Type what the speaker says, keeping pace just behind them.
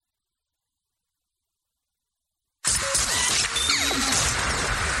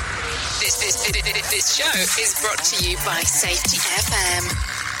This show is brought to you by Safety FM.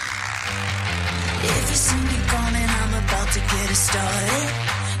 If you see me coming, I'm about to get it started.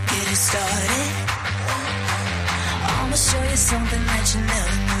 Get it started. I'ma show you something that you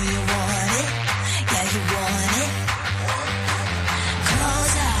never knew you wanted. Yeah, you want it.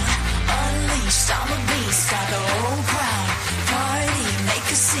 Claws out, unleashed, I'm a beast. Got the whole crowd. Party,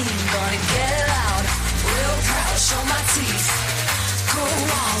 make a scene, gonna get loud. Real proud, show my teeth. Go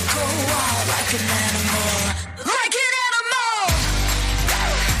wild like an animal. Like an animal!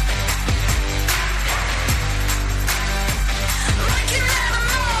 Like an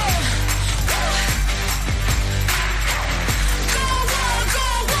animal! Go wild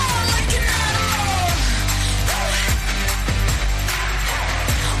like an animal!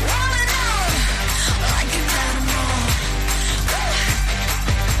 Wildin' out like an animal!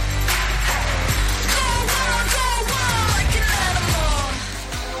 Go wild like an animal!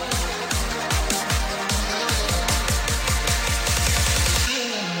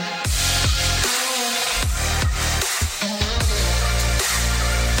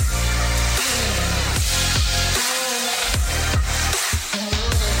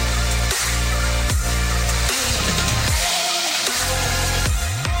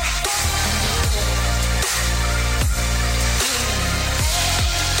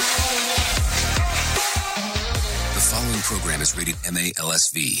 The following program is rated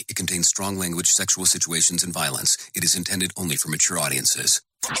MA-LSV. It contains strong language, sexual situations, and violence. It is intended only for mature audiences.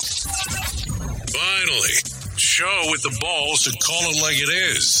 Finally, show with the balls to call it like it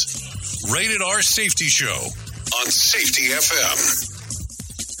is. Rated R Safety Show on Safety FM.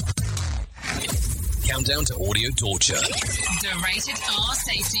 Countdown to audio torture. The Rated R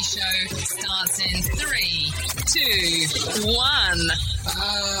Safety Show starts in 3, 2, 1.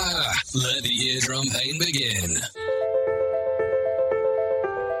 Let the eardrum pain begin.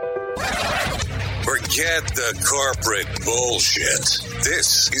 Forget the corporate bullshit.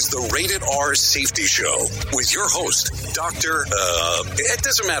 This is the Rated R Safety Show with your host, Dr. It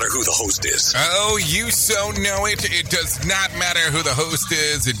doesn't matter who the host is. Oh, you so know it. It does not matter who the host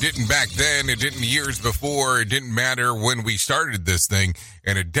is. It didn't back then. It didn't years before. It didn't matter when we started this thing.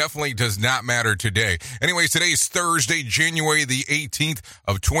 And it definitely does not matter today. Anyways, today is Thursday, January the 18th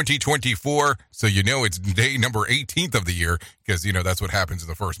of 2024. So you know it's day number 18th of the year because, you know, that's what happens in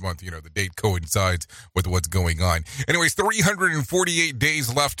the first month. You know, the date coincides with what's going on. Anyways, 348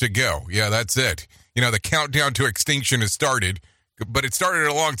 days left to go. Yeah, that's it. You know, the countdown to extinction has started, but it started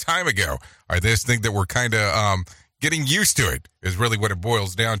a long time ago. I just think that we're kind of getting used to it is really what it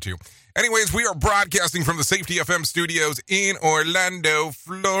boils down to. Anyways, we are broadcasting from the Safety FM studios in Orlando,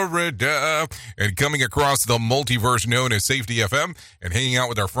 Florida, and coming across the multiverse known as Safety FM and hanging out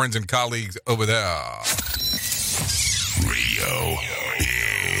with our friends and colleagues over there. Radio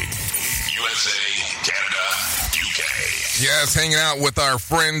in USA, Canada, UK. Yes, hanging out with our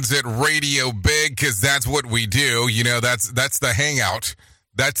friends at Radio Big, because that's what we do. You know, that's the hangout.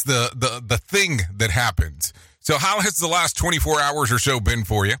 That's the thing that happens. So how has the last 24 hours or so been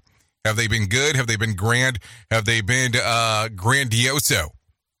for you? Have they been good? Have they been grand? Have they been grandioso?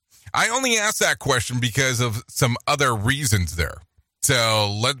 I only ask that question because of some other reasons there.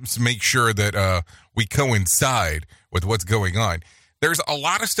 So let's make sure that we coincide with what's going on. There's a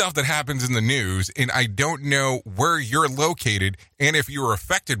lot of stuff that happens in the news, and I don't know where you're located and if you're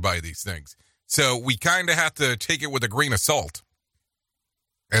affected by these things. So we kind of have to take it with a grain of salt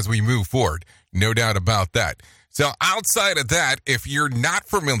as we move forward. No doubt about that. So outside of that, if you're not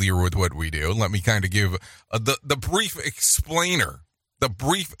familiar with what we do, let me kind of give the brief explainer. The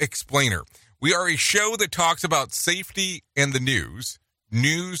brief explainer. We are a show that talks about safety and the news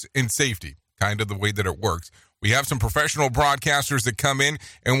and safety, kind of the way that it works. We have some professional broadcasters that come in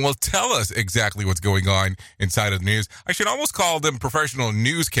and will tell us exactly what's going on inside of the news. I should almost call them professional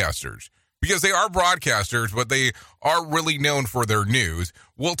newscasters because they are broadcasters, but they are really known for their news.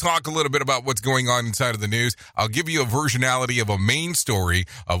 We'll talk a little bit about what's going on inside of the news. I'll give you a versionality of a main story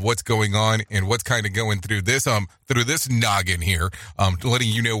of what's going on and what's kind of going through this noggin here, letting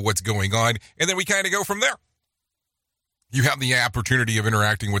you know what's going on, and then we kind of go from there. You have the opportunity of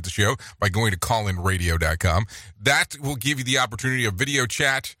interacting with the show by going to callinradio.com. That will give you the opportunity of video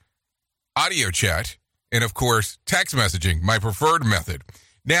chat, audio chat, and, of course, text messaging, my preferred method.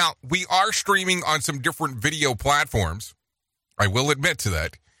 Now, we are streaming on some different video platforms. I will admit to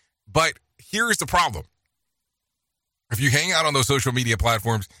that. But here's the problem. If you hang out on those social media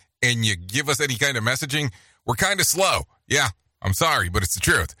platforms and you give us any kind of messaging, we're kind of slow. Yeah, I'm sorry, but it's the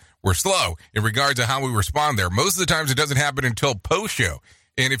truth. We're slow in regards to how we respond there. Most of the times it doesn't happen until post-show.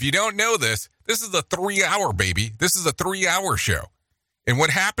 And if you don't know this, this is a 3-hour, baby. This is a 3-hour show. And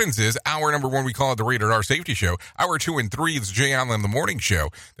what happens is, hour number 1, we call it the Rated R Safety Show. Hour 2 and 3 is Jay Allen, the Morning Show.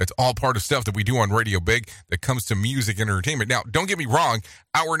 That's all part of stuff that we do on Radio Big that comes to music and entertainment. Now, don't get me wrong.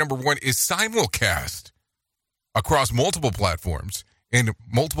 Hour number 1 is simulcast across multiple platforms and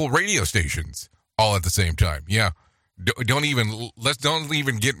multiple radio stations all at the same time. Yeah. Don't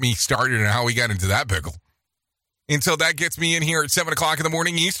even get me started on how we got into that pickle. And so that gets me in here at 7 o'clock in the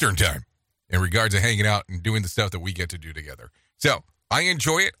morning Eastern time in regards to hanging out and doing the stuff that we get to do together. So I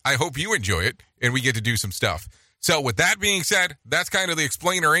enjoy it. I hope you enjoy it. And we get to do some stuff. So with that being said, that's kind of the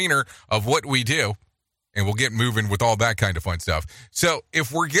explainer-ainer of what we do. And we'll get moving with all that kind of fun stuff. So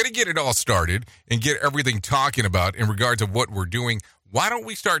if we're going to get it all started and get everything talking about in regards to what we're doing, why don't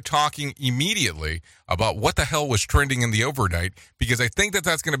we start talking immediately about what the hell was trending in the overnight? Because I think that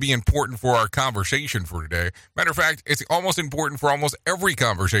that's going to be important for our conversation for today. Matter of fact, it's almost important for almost every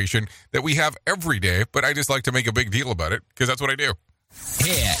conversation that we have every day. But I just like to make a big deal about it because that's what I do.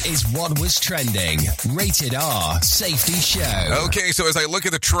 Here is what was trending. Rated R Safety Show. Okay, so as I look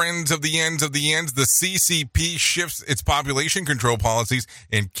at the trends of the ends, the CCP shifts its population control policies,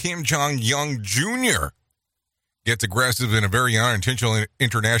 and Kim Jong-un Jr. gets aggressive in a very unintentional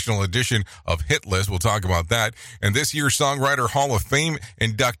international edition of Hit List. We'll talk about that. And this year's Songwriter Hall of Fame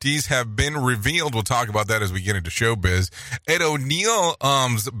inductees have been revealed. We'll talk about that as we get into showbiz. Ed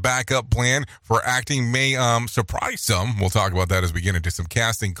O'Neill's backup plan for acting may surprise some. We'll talk about that as we get into some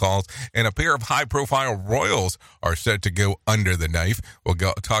casting calls. And a pair of high-profile royals are set to go under the knife. We'll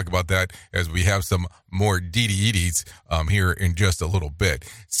talk about that as we have some more DDEDs here in just a little bit.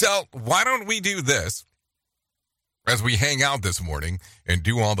 So why don't we do this? As we hang out this morning and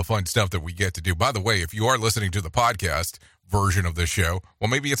do all the fun stuff that we get to do. By the way, if you are listening to the podcast version of this show, well,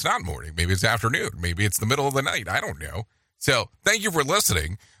 maybe it's not morning. Maybe it's afternoon. Maybe it's the middle of the night. I don't know. So thank you for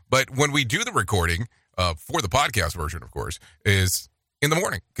listening. But when we do the recording for the podcast version, of course, is in the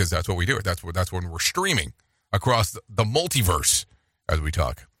morning because that's what we do. That's when we're streaming across the multiverse as we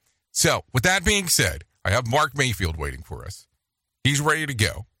talk. So with that being said, I have Mark Mayfield waiting for us. He's ready to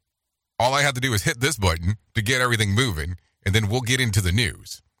go. All I have to do is hit this button to get everything moving, and then we'll get into the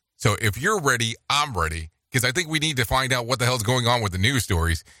news. So if you're ready, I'm ready, because I think we need to find out what the hell's going on with the news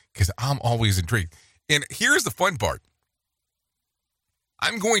stories, because I'm always intrigued. And here's the fun part.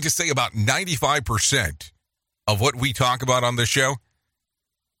 I'm going to say about 95% of what we talk about on this show,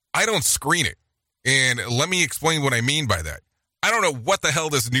 I don't screen it. And let me explain what I mean by that. I don't know what the hell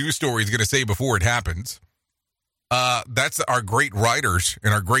this news story is going to say before it happens. That's our great writers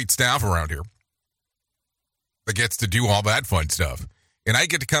and our great staff around here that gets to do all that fun stuff. And I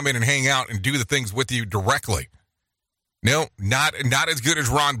get to come in and hang out and do the things with you directly. No, not as good as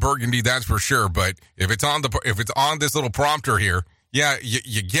Ron Burgundy, that's for sure. But if it's on this little prompter here, yeah,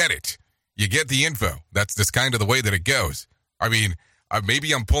 you get it. You get the info. That's just kind of the way that it goes. I mean,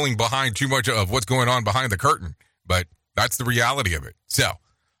 maybe I'm pulling behind too much of what's going on behind the curtain, but that's the reality of it. So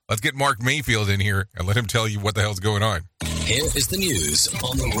let's get Mark Mayfield in here and let him tell you what the hell's going on. Here is the news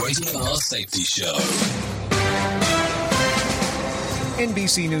on the Rated R Safety Show.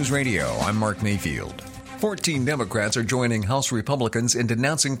 NBC News Radio, I'm Mark Mayfield. 14 Democrats are joining House Republicans in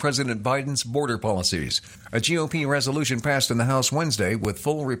denouncing President Biden's border policies. A GOP resolution passed in the House Wednesday with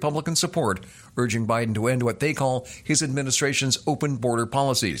full Republican support, urging Biden to end what they call his administration's open border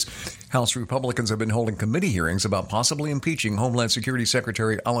policies. House Republicans have been holding committee hearings about possibly impeaching Homeland Security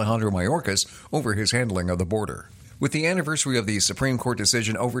Secretary Alejandro Mayorkas over his handling of the border. With the anniversary of the Supreme Court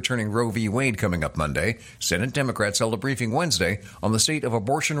decision overturning Roe v. Wade coming up Monday, Senate Democrats held a briefing Wednesday on the state of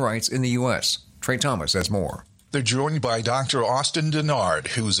abortion rights in the U.S. Trey Thomas has more. They're joined by Dr. Austin Denard,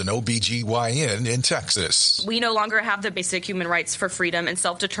 who's an OBGYN in Texas. We no longer have the basic human rights for freedom and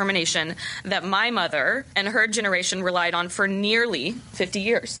self-determination that my mother and her generation relied on for nearly 50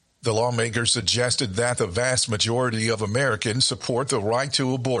 years. The lawmakers suggested that the vast majority of Americans support the right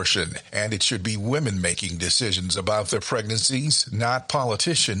to abortion, and it should be women making decisions about their pregnancies, not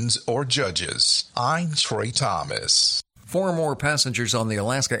politicians or judges. I'm Trey Thomas. 4 more passengers on the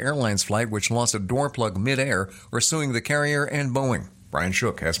Alaska Airlines flight, which lost a door plug midair, are suing the carrier and Boeing. Brian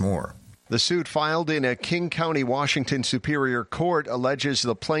Shook has more. The suit filed in a King County, Washington Superior Court alleges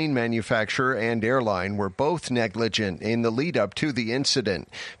the plane manufacturer and airline were both negligent in the lead-up to the incident.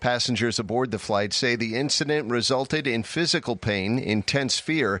 Passengers aboard the flight say the incident resulted in physical pain, intense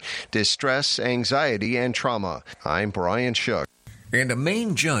fear, distress, anxiety, and trauma. I'm Brian Shook. And a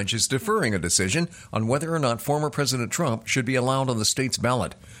Maine judge is deferring a decision on whether or not former President Trump should be allowed on the state's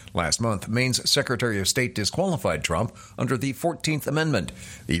ballot. Last month, Maine's Secretary of State disqualified Trump under the 14th Amendment.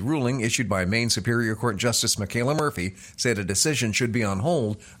 The ruling issued by Maine Superior Court Justice Michaela Murphy said a decision should be on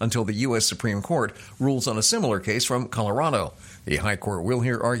hold until the U.S. Supreme Court rules on a similar case from Colorado. The High Court will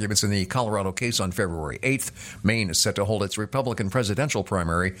hear arguments in the Colorado case on February 8th. Maine is set to hold its Republican presidential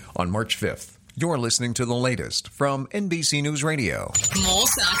primary on March 5th. You're listening to the latest from NBC News Radio. More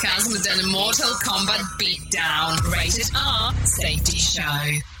sarcasm than a Mortal Kombat beatdown. Rated R Safety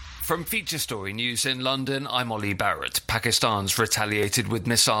Show. From Feature Story News in London, I'm Ollie Barrett. Pakistan's retaliated with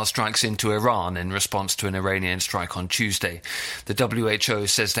missile strikes into Iran in response to an Iranian strike on Tuesday. The WHO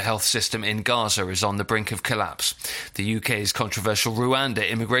says the health system in Gaza is on the brink of collapse. The UK's controversial Rwanda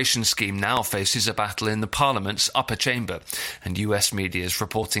immigration scheme now faces a battle in the Parliament's upper chamber, and US media is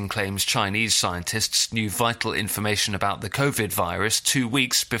reporting claims Chinese scientists knew vital information about the COVID virus 2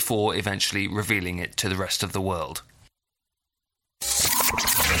 weeks before eventually revealing it to the rest of the world.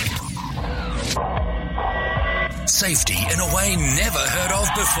 Safety in a way never heard of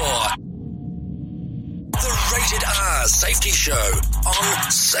before. The Rated R Safety Show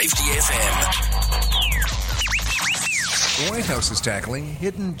on Safety FM. The White House is tackling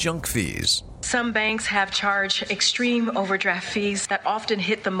hidden junk fees. Some banks have charged extreme overdraft fees that often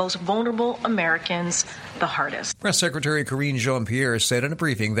hit the most vulnerable Americans the hardest. Press Secretary Karine Jean-Pierre said in a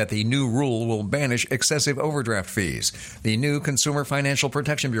briefing that the new rule will banish excessive overdraft fees. The new Consumer Financial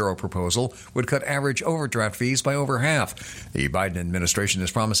Protection Bureau proposal would cut average overdraft fees by over half. The Biden administration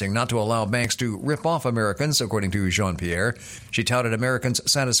is promising not to allow banks to rip off Americans, according to Jean-Pierre. She touted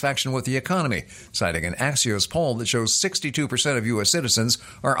Americans' satisfaction with the economy, citing an Axios poll that shows 62% of U.S. citizens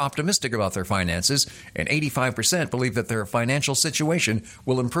are optimistic about their finances, and 85% believe that their financial situation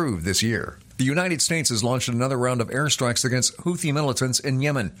will improve this year. The United States has launched another round of airstrikes against Houthi militants in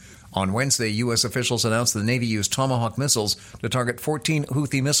Yemen. On Wednesday, U.S. officials announced the Navy used Tomahawk missiles to target 14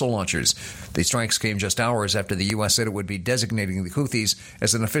 Houthi missile launchers. The strikes came just hours after the U.S. said it would be designating the Houthis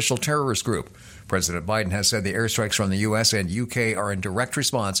as an official terrorist group. President Biden has said the airstrikes from the U.S. and U.K. are in direct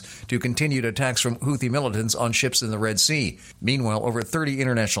response to continued attacks from Houthi militants on ships in the Red Sea. Meanwhile, over 30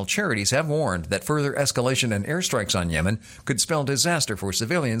 international charities have warned that further escalation and airstrikes on Yemen could spell disaster for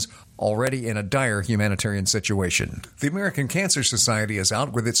civilians already in a dire humanitarian situation. The American Cancer Society is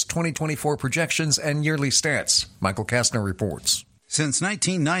out with its 2024 projections and yearly stats. Michael Kastner reports. Since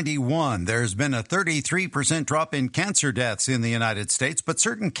 1991, there's been a 33% drop in cancer deaths in the United States, but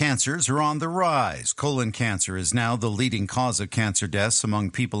certain cancers are on the rise. Colon cancer is now the leading cause of cancer deaths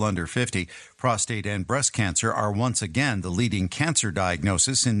among people under 50. Prostate and breast cancer are once again the leading cancer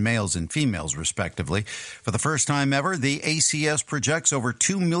diagnosis in males and females, respectively. For the first time ever, the ACS projects over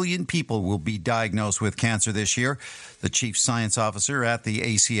 2 million people will be diagnosed with cancer this year. The chief science officer at the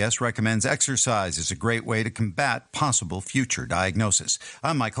ACS recommends exercise is a great way to combat possible future diagnosis.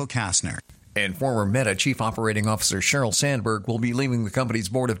 I'm Michael Kastner. And former Meta Chief Operating Officer Sheryl Sandberg will be leaving the company's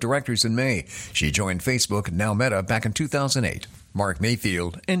board of directors in May. She joined Facebook, now Meta, back in 2008. Mark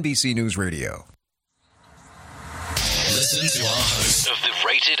Mayfield, NBC News Radio. Listen to our host Of the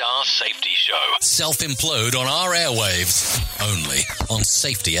Rated R Safety Show. self-implode on our airwaves, only on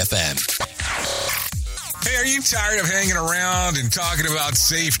Safety FM. Hey, are you tired of hanging around and talking about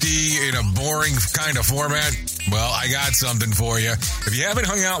safety in a boring kind of format? Well, I got something for you. If you haven't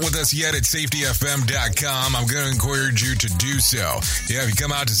hung out with us yet at safetyfm.com, I'm going to encourage you to do so. Yeah, if you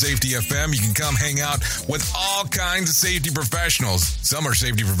come out to Safety FM, you can come hang out with all kinds of safety professionals. Some are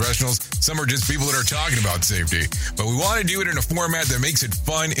safety professionals, some are just people that are talking about safety. But we want to do it in a format that makes it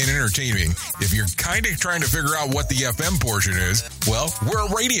fun and entertaining. If you're kind of trying to figure out what the FM portion is, well, we're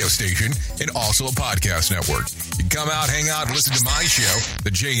a radio station and also a podcast network. You can come out, hang out, and listen to my show, The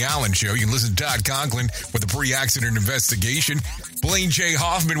Jay Allen Show. You can listen to Todd Conklin with the pre-accident investigation, Blaine J.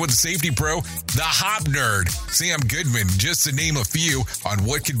 Hoffman with the Safety Pro, the Hop Nerd, Sam Goodman, just to name a few on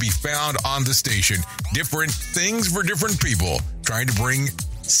what can be found on the station. Different things for different people, trying to bring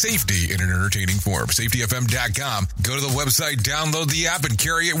safety in an entertaining form. SafetyFM.com. Go to the website, download the app, and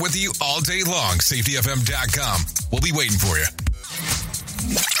carry it with you all day long. SafetyFM.com. We'll be waiting for you.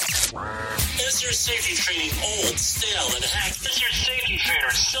 Is your safety training old, stale, and hacked? Is your safety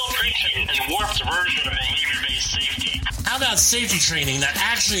trainer still preaching a warped version of behavior-based safety? How about safety training that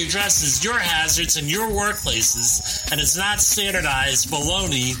actually addresses your hazards in your workplaces and is not standardized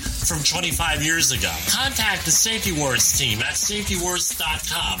baloney from 25 years ago? Contact the Safety Wars team at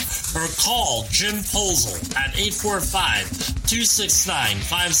safetywars.com or call Jim Posel at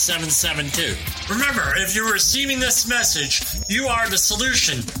 845-269-5772. Remember, if you're receiving this message, you are the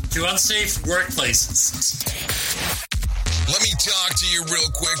solution to unsafe workplaces. Let me talk to you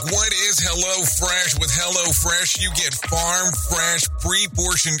real quick. What is HelloFresh? With HelloFresh, you get farm fresh,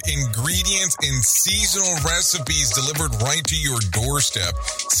 pre-portioned ingredients and seasonal recipes delivered right to your doorstep.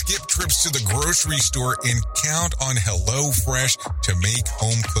 Skip trips to the grocery store and count on HelloFresh to make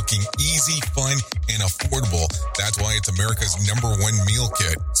home cooking easy, fun, and affordable. That's why it's America's #1 meal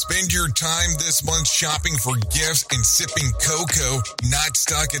kit. Spend your time this month shopping for gifts and sipping cocoa, not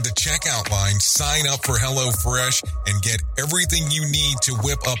stuck at the checkout line. Sign up for HelloFresh and get everything you need to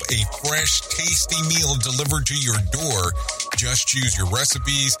whip up a fresh, tasty meal delivered to your door. Just choose your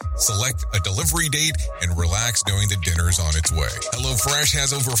recipes, select a delivery date, and relax knowing the dinner's on its way. HelloFresh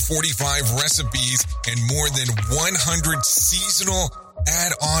has over 45 recipes and more than 100 seasonal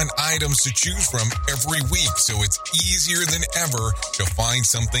add-on items to choose from every week, so it's easier than ever to find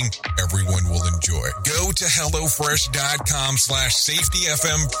something everyone will enjoy. Go to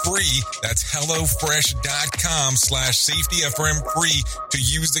HelloFresh.com/SafetyFM free. That's HelloFresh.com/SafetyFM free to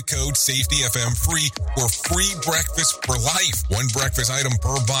use the code SafetyFM free for free breakfast for life. One breakfast item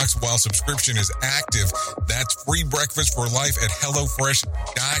per box while subscription is active. That's free breakfast for life at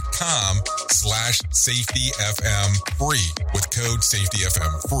HelloFresh.com/SafetyFM free with code SafetyFM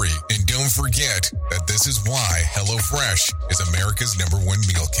free. And don't forget that this is why HelloFresh is America's #1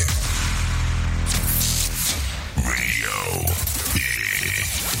 meal kit. Radio.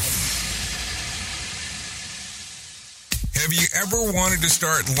 Have you ever wanted to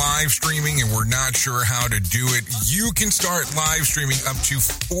start live streaming and were not sure how to do it? You can start live streaming up to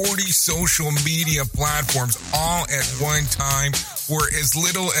 40 social media platforms all at one time for as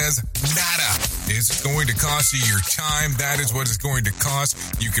little as nada. It's going to cost you your time. That is what it's going to cost.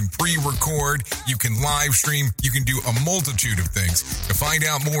 You can pre-record, you can live stream, you can do a multitude of things. To find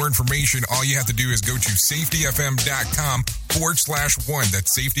out more information, all you have to do is go to safetyfm.com/one.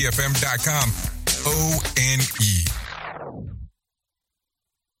 That's safetyfm.com, ONE.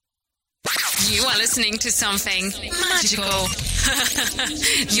 You are listening to something magical.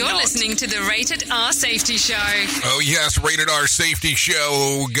 You're listening to the Rated R Safety Show. Oh, yes, Rated R Safety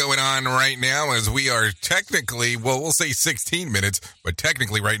Show going on right now as we are technically, well, we'll say 16 minutes, but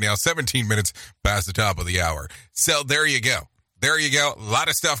technically right now 17 minutes past the top of the hour. So there you go. There you go. A lot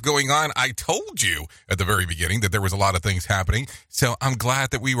of stuff going on. I told you at the very beginning that there was a lot of things happening. So I'm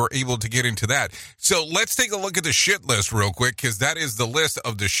glad that we were able to get into that. So let's take a look at the shit list real quick, because that is the list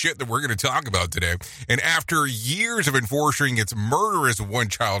of the shit that we're going to talk about today. And after years of enforcing its murderous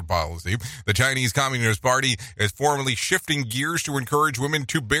one-child policy, the Chinese Communist Party is formally shifting gears to encourage women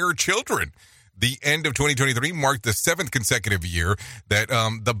to bear children. The end of 2023 marked the 7th consecutive year that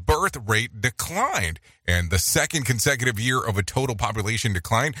the birth rate declined, and the 2nd consecutive year of a total population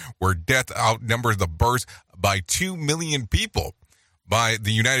decline where death outnumbers the births by 2 million people. By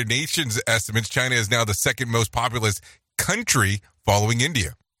the United Nations estimates, China is now the 2nd most populous country following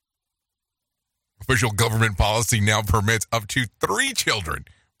India. Official government policy now permits up to 3 children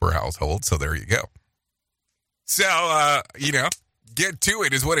per household, so there you go. So, get to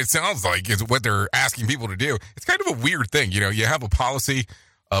it is what it sounds like, is what they're asking people to do. It's kind of a weird thing. You have a policy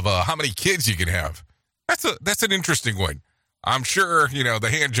of how many kids you can have. That's an interesting one. I'm sure, the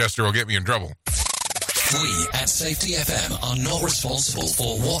hand gesture will get me in trouble. We at Safety FM are not responsible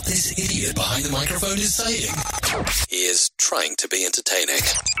for what this idiot behind the microphone is saying. He is trying to be entertaining.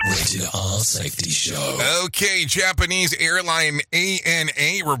 Rated R Safety Show. Okay, Japanese airline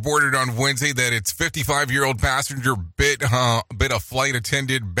ANA reported on Wednesday that its 55-year-old passenger bit a flight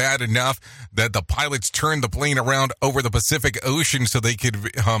attendant bad enough that the pilots turned the plane around over the Pacific Ocean so they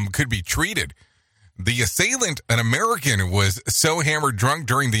could be treated. The assailant, an American, was so hammered drunk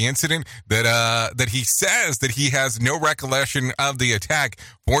during the incident that he says that he has no recollection of the attack.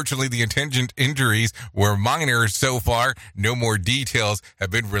 Fortunately, the attendant injuries were minor so far. No more details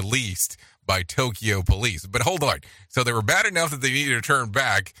have been released by Tokyo police. But hold on. So they were bad enough that they needed to turn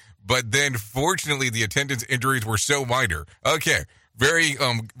back, but then fortunately the attendant's injuries were so minor. Okay, very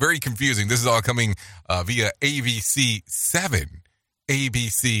confusing. This is all coming via ABC 7.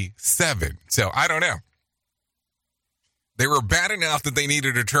 ABC 7. So I don't know. They were bad enough that they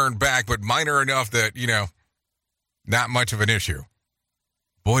needed to turn back, but minor enough that, not much of an issue.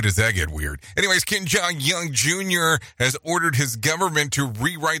 Boy, does that get weird. Anyways, Kim Jong-un Jr. has ordered his government to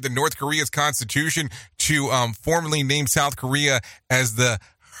rewrite the North Korea's constitution to formally name South Korea as the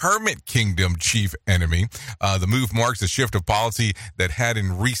hermit kingdom chief enemy. The move marks a shift of policy that had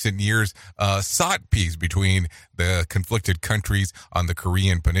in recent years sought peace between the conflicted countries on the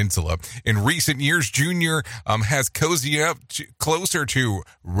Korean peninsula. In recent years, Junior has cozied up closer to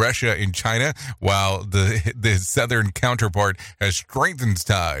Russia and China, while the southern counterpart has strengthened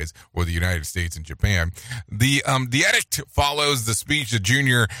ties with the United States and Japan. The edict follows the speech that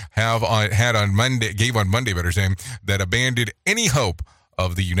Junior gave on Monday, that abandoned any hope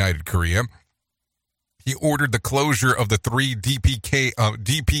of the United Korea. He ordered the closure of the three DPRK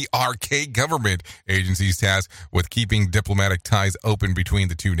government agencies tasked with keeping diplomatic ties open between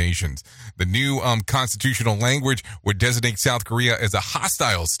the two nations. The new constitutional language would designate South Korea as a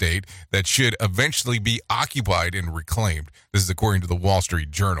hostile state that should eventually be occupied and reclaimed. This is according to the Wall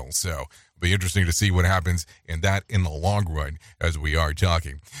Street Journal. So be interesting to see what happens in the long run as we are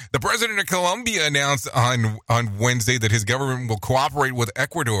talking. The president of Colombia announced on Wednesday that his government will cooperate with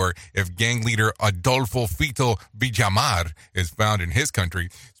Ecuador if gang leader Adolfo Fito Villamar is found in his country.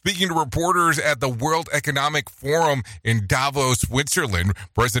 Speaking to reporters at the World Economic Forum in Davos, Switzerland,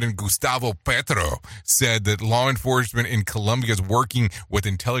 President Gustavo Petro said that law enforcement in Colombia is working with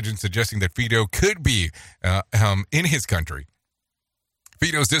intelligence suggesting that Fito could be in his country.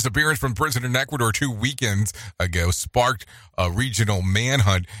 Fito's disappearance from prison in Ecuador 2 weekends ago sparked a regional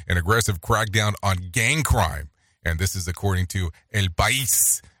manhunt and aggressive crackdown on gang crime. And this is according to El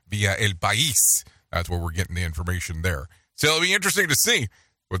País, via El País. That's where we're getting the information there. So it'll be interesting to see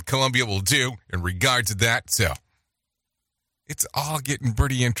what Colombia will do in regard to that. So it's all getting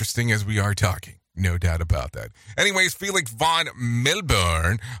pretty interesting as we are talking. No doubt about that. Anyways, Felix von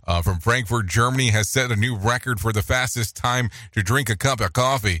Milburn from Frankfurt, Germany, has set a new record for the fastest time to drink a cup of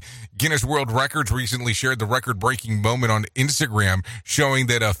coffee. Guinness World Records recently shared the record-breaking moment on Instagram, showing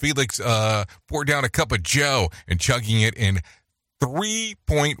that Felix poured down a cup of Joe and chugging it in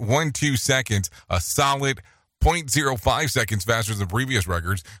 3.12 seconds, a solid 0.05 seconds faster than previous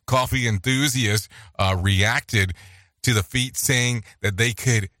records. Coffee enthusiasts reacted to the feat, saying that they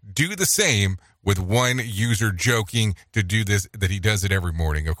could do the same, with one user joking to do this, that he does it every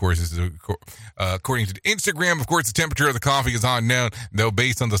morning. Of course, this is according to Instagram. Of course, the temperature of the coffee is unknown, though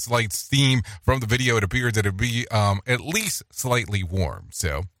based on the slight steam from the video, it appears that it'd be at least slightly warm.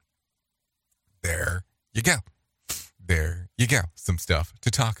 So there you go. There you go. Some stuff to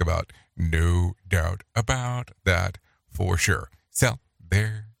talk about. No doubt about that for sure. So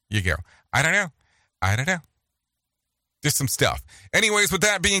there you go. I don't know. Just some stuff. Anyways, with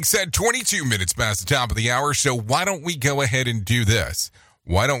that being said, 22 minutes past the top of the hour, so why don't we go ahead and do this?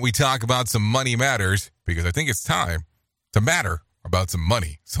 Why don't we talk about some money matters? Because I think it's time to matter about some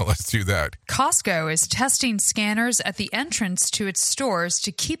money. So let's do that. Costco is testing scanners at the entrance to its stores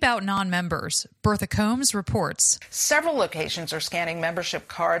to keep out non-members. Bertha Combs reports. Several locations are scanning membership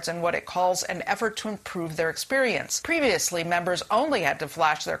cards in what it calls an effort to improve their experience. Previously, members only had to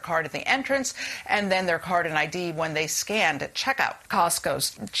flash their card at the entrance and then their card and ID when they scanned at checkout.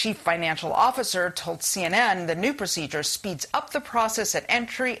 Costco's chief financial officer told CNN the new procedure speeds up the process at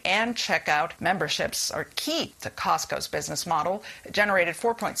entry and checkout. Memberships are key to Costco's business model. It generated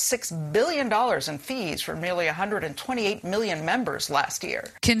 $4.6 billion in fees for nearly 128 million members last year.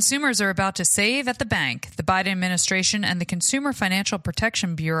 Consumers are about to save at the bank. The Biden administration and the Consumer Financial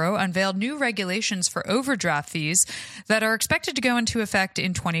Protection Bureau unveiled new regulations for overdraft fees that are expected to go into effect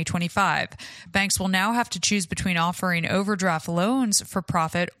in 2025. Banks will now have to choose between offering overdraft loans for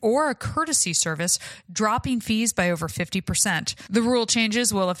profit or a courtesy service, dropping fees by over 50%. The rule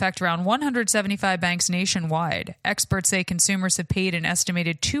changes will affect around 175 banks nationwide. Experts say consumers have paid an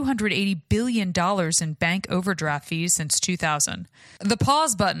estimated $280 billion in bank overdraft fees since 2000. The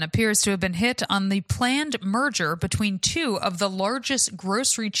pause button appears to have been hit on the planned merger between two of the largest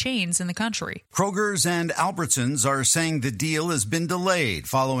grocery chains in the country. Kroger's and Albertsons are saying the deal has been delayed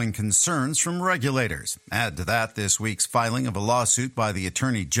following concerns from regulators. Add to that this week's filing of a lawsuit by the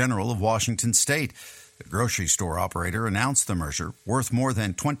Attorney General of Washington State. The grocery store operator announced the merger, worth more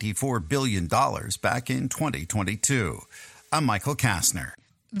than $24 billion back in 2022. I'm Michael Kastner.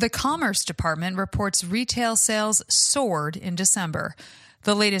 The Commerce Department reports retail sales soared in December.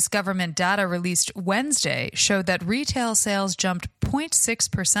 The latest government data released Wednesday showed that retail sales jumped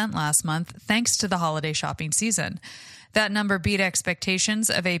 0.6% last month thanks to the holiday shopping season. That number beat expectations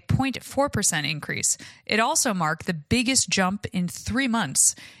of a 0.4% increase. It also marked the biggest jump in 3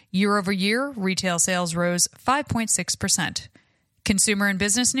 months. Year over year, retail sales rose 5.6%. Consumer and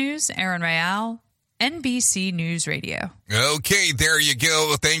business news, Aaron Royale, NBC News Radio. Okay, there you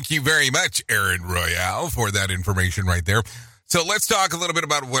go. Thank you very much, Aaron Royale, for that information right there. So let's talk a little bit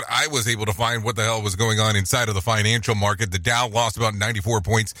about what I was able to find, what the hell was going on inside of the financial market. The Dow lost about 94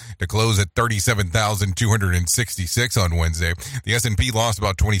 points to close at 37,266 on Wednesday. The S&P lost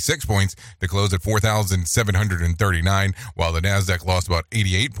about 26 points to close at 4,739, while the NASDAQ lost about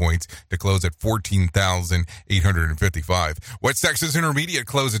 88 points to close at 14,855. West Texas Intermediate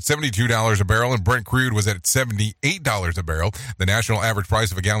closed at $72 a barrel, and Brent crude was at $78 a barrel. The national average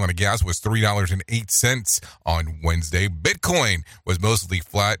price of a gallon of gas was $3.08 on Wednesday. Bitcoin was mostly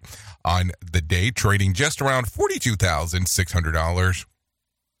flat on the day, trading just around $42,600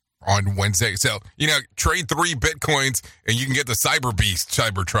 on Wednesday. So, trade 3 Bitcoins and you can get the Cyber Beast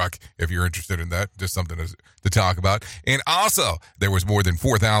Cybertruck if you're interested in that. Just something to talk about. And also, there was more than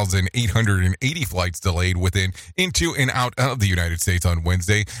 4,880 flights delayed into and out of the United States on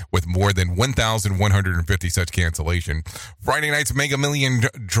Wednesday, with more than 1,150 such cancellation. Friday night's Mega Million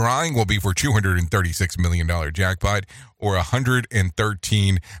drawing will be for $236 million jackpot, or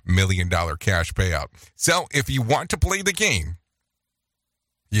 $113 million cash payout. So if you want to play the game,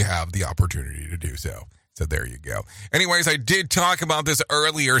 you have the opportunity to do so. So there you go. Anyways, I did talk about this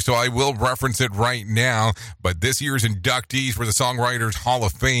earlier, so I will reference it right now. But this year's inductees for the Songwriters Hall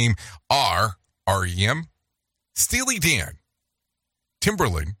of Fame are R.E.M., Steely Dan,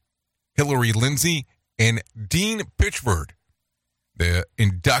 Timbaland, Hillary Lindsey, and Dean Pitchford. The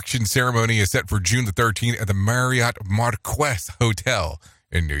induction ceremony is set for June the 13th at the Marriott Marquess Hotel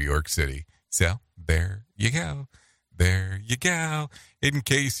in New York City. So there you go. There you go. In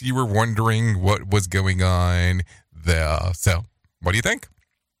case you were wondering what was going on there. So, what do you think?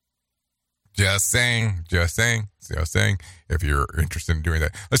 Just saying. If you're interested in doing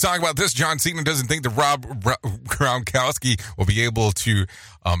that. Let's talk about this. John Cena doesn't think that Rob Gronkowski will be able to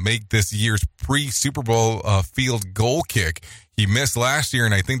make this year's pre-Super Bowl field goal kick. He missed last year,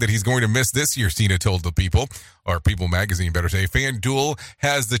 and I think that he's going to miss this year, Cena told the People, or People magazine, better say. FanDuel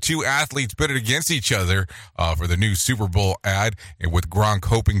has the two athletes pitted against each other for the new Super Bowl ad, and with Gronk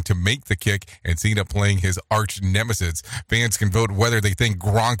hoping to make the kick and Cena playing his arch nemesis. Fans can vote whether they think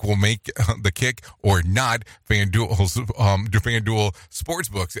Gronk will make the kick or not. FanDuel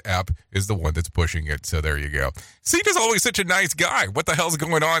Sportsbooks app is the one that's pushing it, so there you go. Cena's always such a nice guy. What the hell's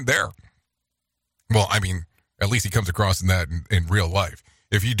going on there? Well, I mean, at least he comes across in that in real life.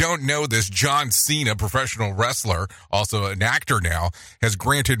 If you don't know this, John Cena, professional wrestler, also an actor now, has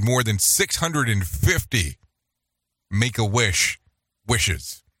granted more than 650 Make-A-Wish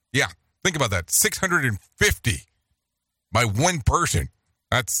wishes. Yeah, think about that. 650 by one person.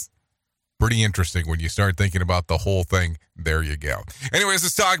 That's pretty interesting when you start thinking about the whole thing. There you go. Anyways,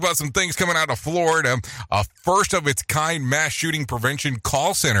 let's talk about some things coming out of Florida. A first of its kind mass shooting prevention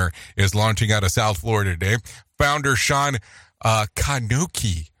call center is launching out of South Florida today. Founder Sean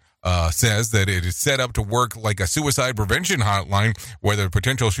Kanoki says that it is set up to work like a suicide prevention hotline, where the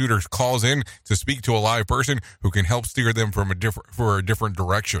potential shooter calls in to speak to a live person who can help steer them from a different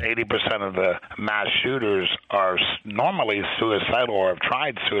direction. 80% of the mass shooters are normally suicidal or have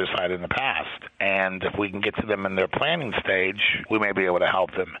tried suicide in the past. And if we can get to them in their planning stage, we may be able to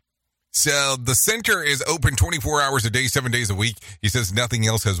help them. So the center is open 24 hours a day, 7 days a week. He says nothing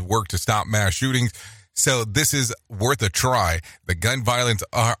else has worked to stop mass shootings. So this is worth a try. The Gun Violence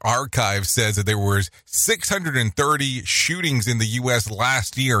Archive says that there was 630 shootings in the U.S.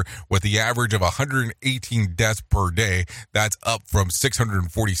 last year, with the average of 118 deaths per day. That's up from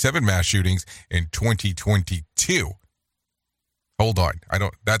 647 mass shootings in 2022. Hold on.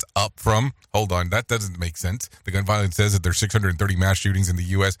 That doesn't make sense. The Gun Violence says that there's 630 mass shootings in the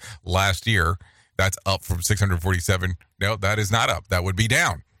U.S. last year. That's up from 647. No, that is not up. That would be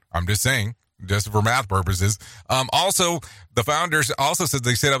down. I'm just saying. Just for math purposes. Also, the founders also said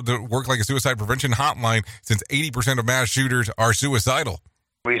they set up to work like a suicide prevention hotline, since 80% of mass shooters are suicidal.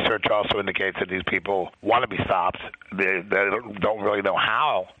 Research also indicates that these people want to be stopped. They don't really know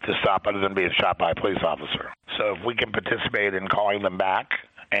how to stop other than being shot by a police officer. So if we can participate in calling them back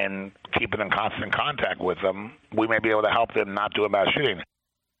and keeping in constant contact with them, we may be able to help them not do a mass shooting.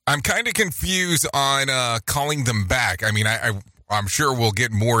 I'm kind of confused on calling them back. I mean, I'm sure we'll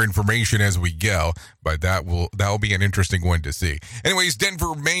get more information as we go, but that will be an interesting one to see. Anyways,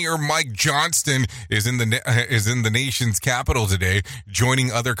 Denver Mayor Mike Johnston is in the nation's capital today,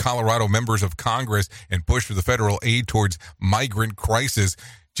 joining other Colorado members of Congress and push for the federal aid towards migrant crisis.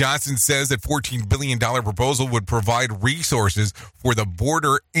 Johnson says that $14 billion proposal would provide resources for the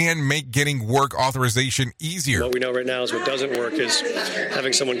border and make getting work authorization easier. What we know right now is what doesn't work is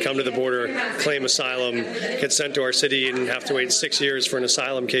having someone come to the border, claim asylum, get sent to our city, and have to wait 6 years for an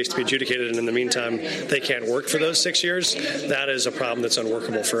asylum case to be adjudicated, and in the meantime, they can't work for those 6 years. That is a problem that's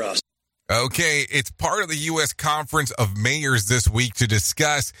unworkable for us. Okay, it's part of the U.S. Conference of Mayors this week to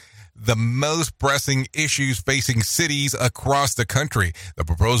discuss the most pressing issues facing cities across the country. The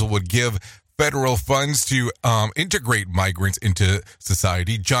proposal would give federal funds to integrate migrants into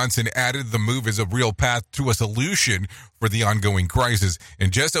society. Johnson added the move is a real path to a solution for the ongoing crisis.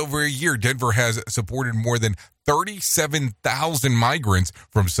 In just over a year, Denver has supported more than 37,000 migrants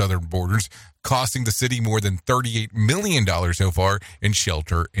from southern borders, costing the city more than $38 million so far in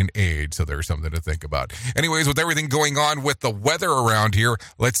shelter and aid. So there's something to think about. Anyways, with everything going on with the weather around here,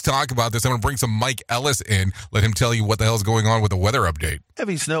 let's talk about this. I'm going to bring some Mike Ellis in. Let him tell you what the hell's going on with the weather update.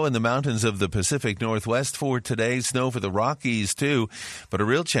 Heavy snow in the mountains of the Pacific Northwest for today. Snow for the Rockies, too. But a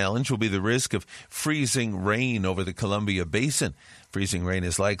real challenge will be the risk of freezing rain over the Columbia Basin. Freezing rain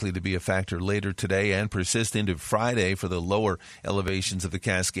is likely to be a factor later today and persist into Friday for the lower elevations of the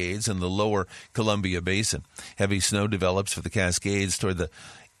Cascades and the lower Columbia Basin. Heavy snow develops for the Cascades toward the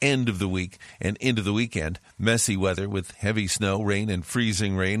end of the week and into the weekend. Messy weather with heavy snow, rain, and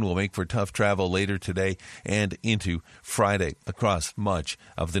freezing rain will make for tough travel later today and into Friday across much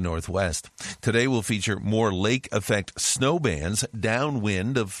of the Northwest. Today will feature more lake effect snow bands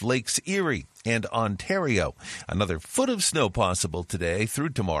downwind of Lakes Erie and Ontario. Another foot of snow possible today through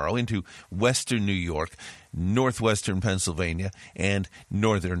tomorrow into western New York, northwestern Pennsylvania, and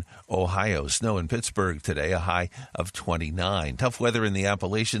northern Ohio. Snow in Pittsburgh today, a high of 29. Tough weather in the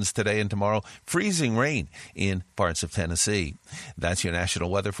Appalachians today and tomorrow. Freezing rain in parts of Tennessee. That's your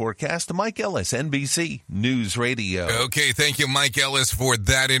national weather forecast. Mike Ellis, NBC News Radio. Okay, thank you, Mike Ellis, for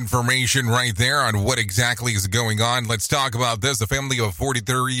that information right there on what exactly is going on. Let's talk about this. The family of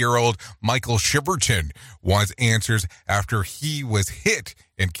 43-year-old Michael Shiverton wants answers after he was hit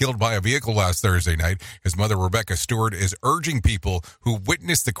and killed by a vehicle last Thursday night. His mother, Rebecca Stewart, is urging people who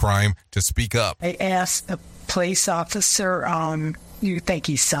witnessed the crime to speak up. I asked the police officer, you think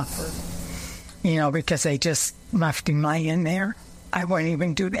he suffered? Because they just left him laying there. I wouldn't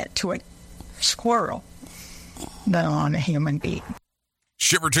even do that to a squirrel, let alone a human being.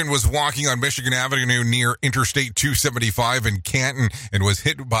 Shiverton was walking on Michigan Avenue near Interstate 275 in Canton and was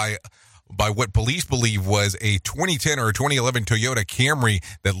hit by what police believe was a 2010 or 2011 Toyota Camry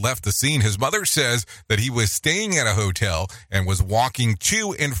that left the scene. His mother says that he was staying at a hotel and was walking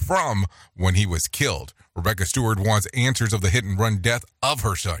to and from when he was killed. Rebecca Stewart wants answers of the hit-and-run death of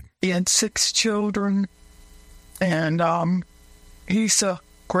her son. He had 6 children, and he's a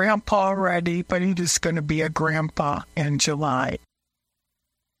grandpa already, but he's just going to be a grandpa in July.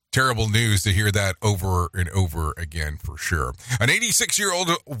 Terrible news to hear that over and over again, for sure. An 86-year-old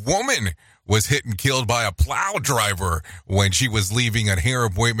woman was hit and killed by a plow driver when she was leaving a hair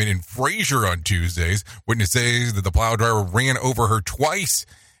appointment in Fraser on Tuesdays. Witnesses say that the plow driver ran over her twice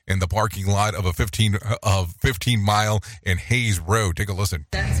in the parking lot of a 15-mile and Hayes Road. Take a listen.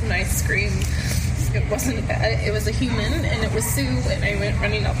 That's when I screamed. It wasn't bad. It was a human, and it was Sue, and I went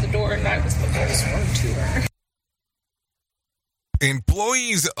running out the door, and I was the first one to her.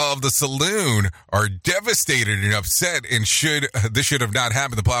 Employees of the saloon are devastated and upset, and this should have not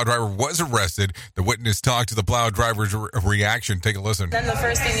happened. The plow driver was arrested. The witness talked to the plow driver's reaction. Take a listen. Then the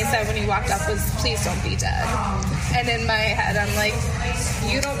first thing he said when he walked up was, "Please don't be dead." And in my head, I'm like,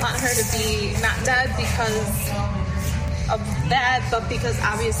 you don't want her to be not dead because of that, but because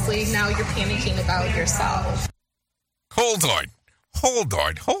obviously now you're panicking about yourself. Hold on.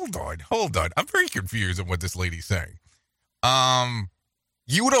 I'm very confused on what this lady's saying.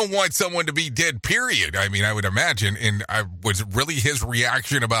 You don't want someone to be dead, period. I mean, I would imagine. And was really his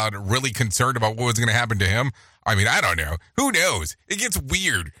reaction about really concerned about what was going to happen to him? I mean, I don't know. Who knows? It gets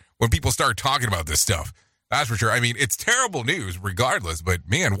weird when people start talking about this stuff. That's for sure. I mean, it's terrible news regardless, but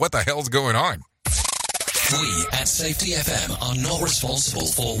man, what the hell's going on? We at Safety FM are not responsible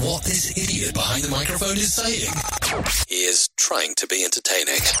for what this idiot behind the microphone is saying. He is trying to be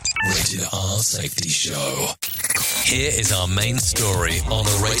entertaining. Rated R Safety Show. Here is our main story on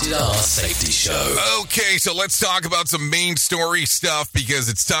the Rated R Safety Show. Okay, so let's talk about some main story stuff because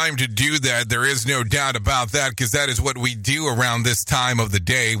it's time to do that. There is no doubt about that because that is what we do around this time of the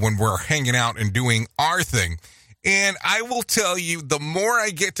day when we're hanging out and doing our thing. And I will tell you, the more I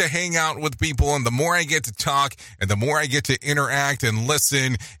get to hang out with people and the more I get to talk and the more I get to interact and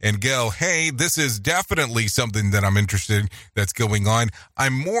listen and go, hey, this is definitely something that I'm interested in that's going on.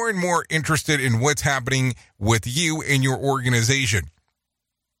 I'm more and more interested in what's happening with you and your organization.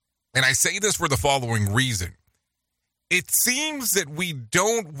 And I say this for the following reason. It seems that we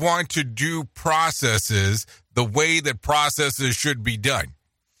don't want to do processes the way that processes should be done.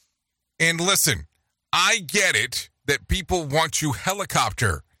 And listen, I get it that people want to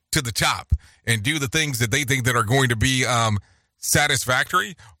helicopter to the top and do the things that they think that are going to be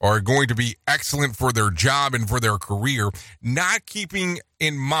satisfactory, are going to be excellent for their job and for their career, not keeping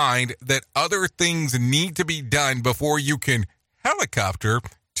in mind that other things need to be done before you can helicopter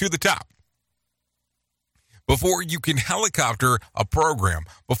to the top. Before you can helicopter a program,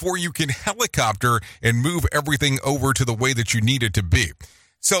 before you can helicopter and move everything over to the way that you need it to be.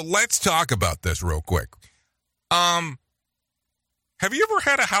 So let's talk about this real quick. Have you ever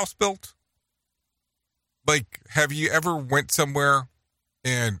had a house built? Like, have you ever went somewhere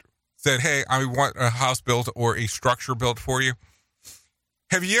and said, hey, I want a house built or a structure built for you?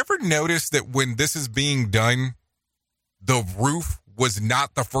 Have you ever noticed that when this is being done, the roof was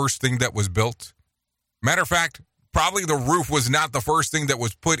not the first thing that was built? Matter of fact, probably the roof was not the first thing that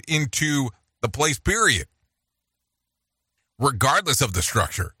was put into the place, period. Regardless of the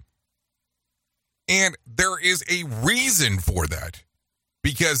structure. And there is a reason for that.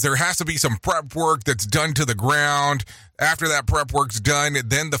 Because there has to be some prep work that's done to the ground. After that prep work's done,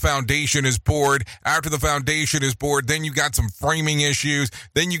 then the foundation is poured. After the foundation is poured, then you got some framing issues.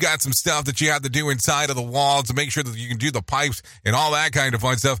 Then you got some stuff that you have to do inside of the walls to make sure that you can do the pipes and all that kind of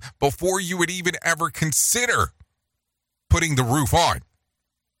fun stuff before you would even ever consider putting the roof on.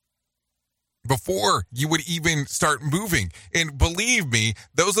 Before you would even start moving. And believe me,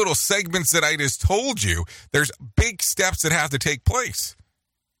 those little segments that I just told you, there's big steps that have to take place.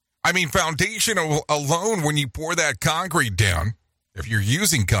 I mean, foundation alone, when you pour that concrete down, if you're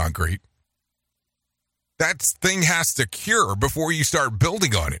using concrete, that thing has to cure before you start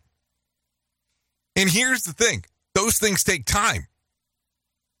building on it. And here's the thing. Those things take time.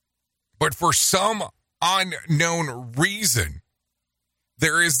 But for some unknown reason,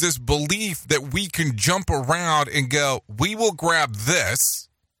 there is this belief that we can jump around and go, we will grab this,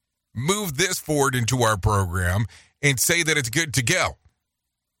 move this forward into our program, and say that it's good to go.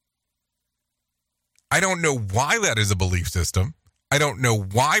 I don't know why that is a belief system. I don't know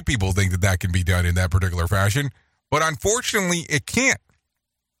why people think that that can be done in that particular fashion, but unfortunately it can't.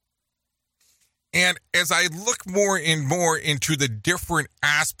 And as I look more and more into the different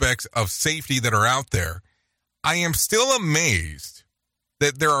aspects of safety that are out there, I am still amazed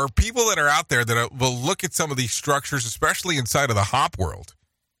that there are people that are out there that will look at some of these structures, especially inside of the hop world,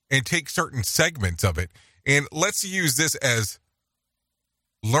 and take certain segments of it. And let's use this as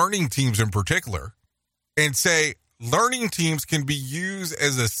learning teams in particular. And say learning teams can be used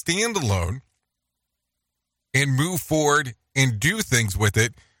as a standalone and move forward and do things with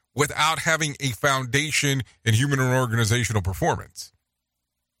it without having a foundation in human and organizational performance.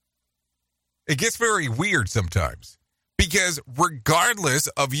 It gets very weird sometimes because regardless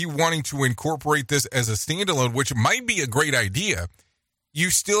of you wanting to incorporate this as a standalone, which might be a great idea, you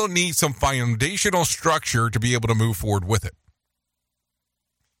still need some foundational structure to be able to move forward with it.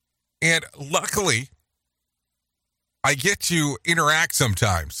 And luckily, I get to interact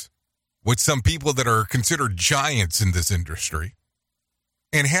sometimes with some people that are considered giants in this industry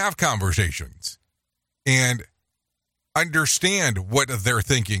and have conversations and understand what they're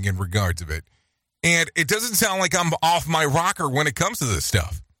thinking in regards of it. And it doesn't sound like I'm off my rocker when it comes to this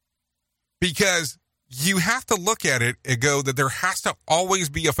stuff, because you have to look at it and go that there has to always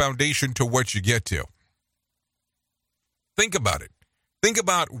be a foundation to what you get to. Think about it. Think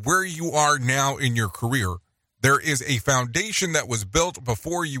about where you are now in your career. There is a foundation that was built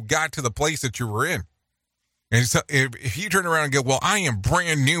before you got to the place that you were in. And so if you turn around and go, well, I am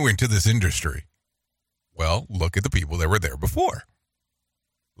brand new into this industry. Well, look at the people that were there before.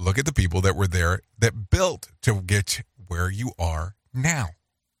 Look at the people that were there that built to get where you are now.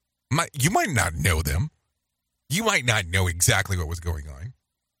 You might not know them. You might not know exactly what was going on.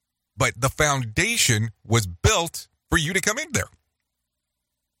 But the foundation was built for you to come in there.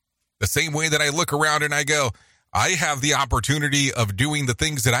 The same way that I look around and I go, I have the opportunity of doing the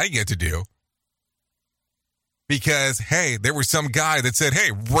things that I get to do because, hey, there was some guy that said,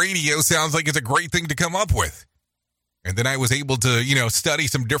 hey, radio sounds like it's a great thing to come up with. And then I was able to, study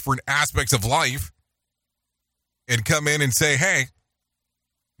some different aspects of life and come in and say, hey,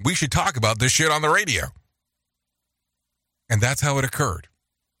 we should talk about this shit on the radio. And that's how it occurred.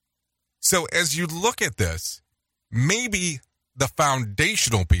 So as you look at this, maybe the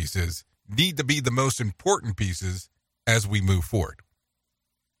foundational pieces need to be the most important pieces as we move forward.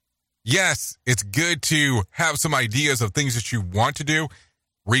 Yes, it's good to have some ideas of things that you want to do,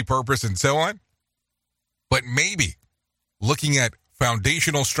 repurpose and so on, but maybe looking at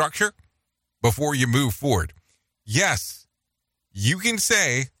foundational structure before you move forward. Yes, you can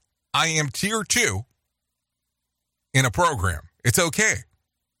say, I am tier 2 in a program. It's okay.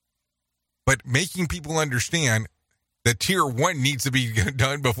 But making people understand that tier 1 needs to be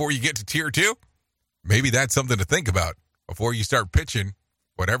done before you get to tier 2, maybe that's something to think about before you start pitching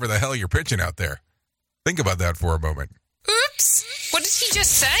whatever the hell you're pitching out there. Think about that for a moment. Oops! What did he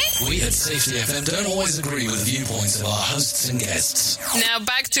just say? We at Safety FM don't always agree with the viewpoints of our hosts and guests. Now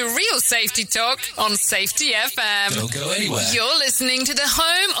back to real safety talk on Safety FM. Don't go anywhere. You're listening to the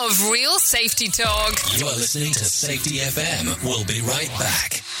home of real safety talk. You are listening to Safety FM. We'll be right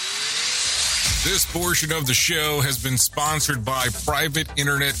back. This portion of the show has been sponsored by Private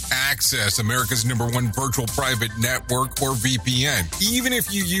Internet Access, America's #1 virtual private network, or VPN. Even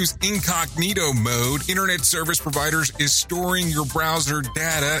if you use incognito mode, Internet Service Providers is storing your browser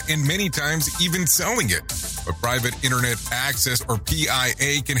data and many times even selling it. But Private Internet Access, or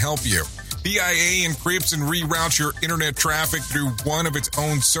PIA, can help you. PIA encrypts and reroutes your internet traffic through one of its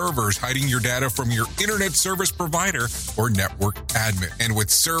own servers, hiding your data from your internet service provider or network admin. And with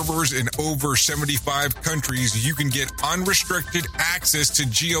servers in over 75 countries, you can get unrestricted access to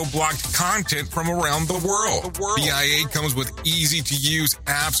geo-blocked content from around the world. PIA comes with easy-to-use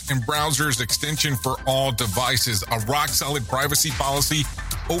apps and browsers extension for all devices, a rock-solid privacy policy,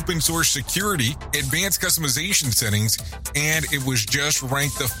 open source security, advanced customization settings, and it was just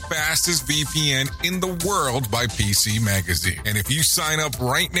ranked the fastest VPN in the world by PC Magazine. And if you sign up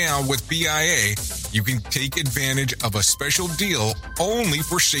right now with PIA, you can take advantage of a special deal only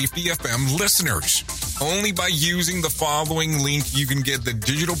for Safety FM listeners. Only by using the following link, you can get the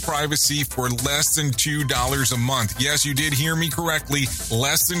digital privacy for less than $2 a month. Yes, you did hear me correctly.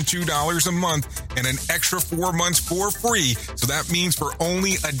 Less than $2 a month and an extra 4 months for free. So that means for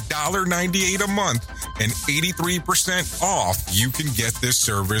only $1.98 a month and 83% off, you can get this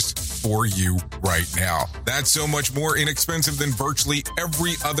service for you right now. That's so much more inexpensive than virtually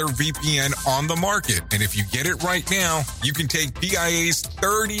every other VPN on the market. And if you get it right now, you can take PIA's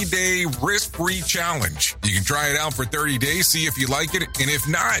 30-day risk-free challenge. You can try it out for 30 days, see if you like it, and if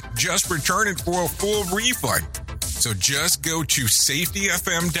not, just return it for a full refund. So just go to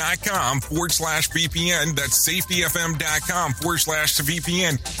safetyfm.com/VPN. That's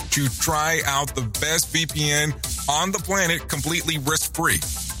safetyfm.com/VPN to try out the best VPN on the planet completely risk-free.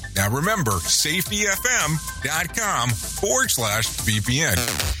 Now remember, safetyfm.com/VPN.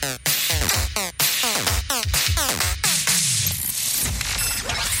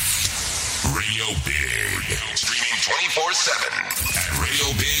 Radio Big. Streaming 24/7 at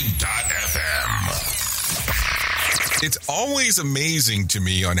radiobig.fm. It's always amazing to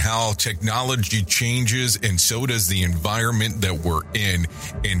me on how technology changes, and so does the environment that we're in.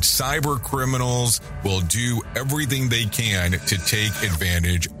 And cyber criminals will do everything they can to take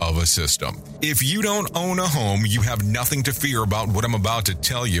advantage of a system. If you don't own a home, you have nothing to fear about what I'm about to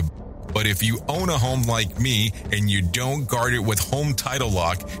tell you. But if you own a home like me and you don't guard it with home title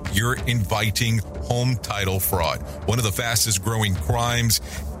lock, you're inviting home title fraud. One of the fastest growing crimes.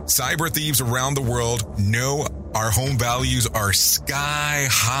 Cyber thieves around the world know our home values are sky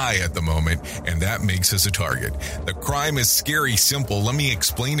high at the moment, and that makes us a target. The crime is scary simple. Let me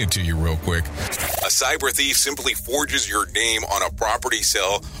explain it to you real quick. A cyber thief simply forges your name on a property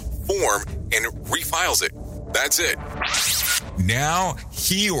sale form and refiles it. That's it. Now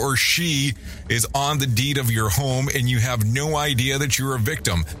he or she is on the deed of your home and you have no idea that you're a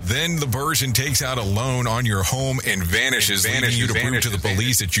victim. Then the person takes out a loan on your home and vanishes, leaving you to prove to the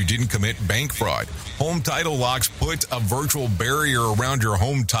police that you didn't commit bank fraud. Home Title Locks puts a virtual barrier around your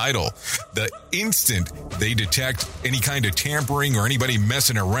home title. The instant they detect any kind of tampering or anybody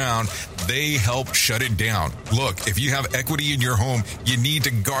messing around, they help shut it down. Look, if you have equity in your home, you need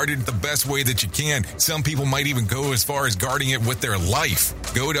to guard it the best way that you can. Some people might even go as far as guarding it with their life.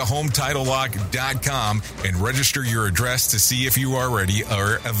 Go to HometitleLock.com and register your address to see if you already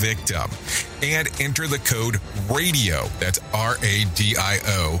are a victim. And enter the code RADIO. That's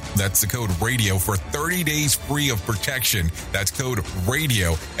RADIO. That's the code RADIO for 30 days free of protection. That's code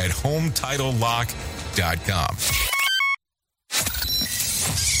RADIO at HometitleLock.com.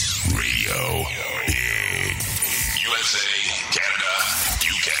 Radio Big. USA, Canada,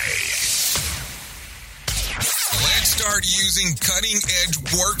 UK. Let's start using cutting-edge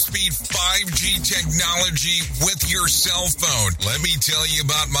warp speed 5G technology with your cell phone. Let me tell you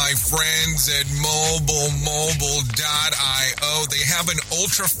about my friends at mobilemobile.io. They have an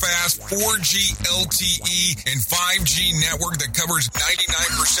ultra-fast 4G LTE and 5G network that covers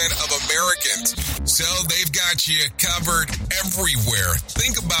 99% of Americans. So they've got you covered everywhere.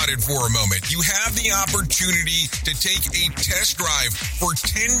 Think about it for a moment. You have the opportunity to take a test drive for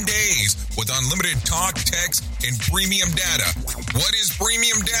 10 days with unlimited talk, text, and premium premium data. What is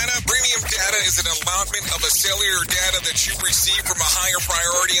premium data? Premium data is an allotment of a cellular data that you receive from a higher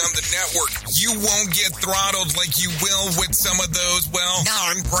priority on the network. You won't get throttled like you will with some of those, well,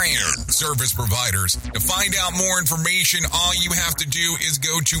 non-brand service providers. To find out more information, all you have to do is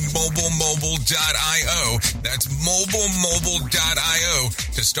go to mobilemobile.io. That's mobilemobile.io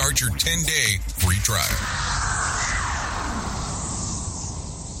to start your 10-day free trial.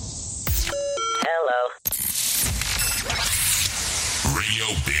 Hello. Radio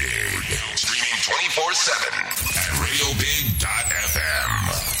Big. Streaming 24/7 at radiobig.fm.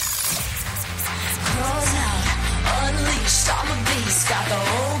 Crawls out, unleashed, I'm a beast, got the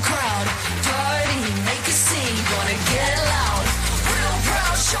whole crowd. Party, make a scene, gonna get loud. Real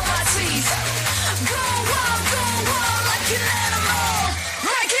proud, show my teeth. Go wild, like an animal.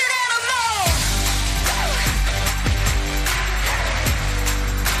 Like an animal.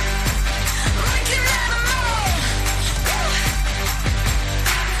 Like an animal.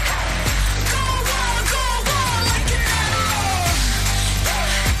 Go wild, like an animal.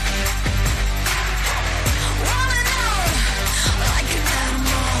 Wildin' out, like an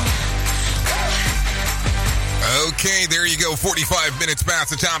animal. Okay, there you go. 45 minutes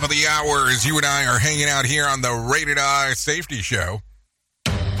past the top of the hour as you and I are hanging out here on the Rated R Safety Show.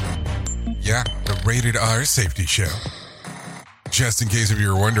 Yeah, the Rated R Safety Show. Just in case if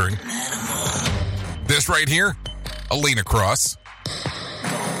you were wondering. This right here, Alina Cross.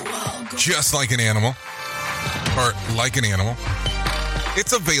 Just like an animal. Or like an animal.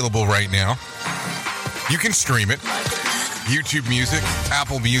 It's available right now. You can stream it. YouTube Music,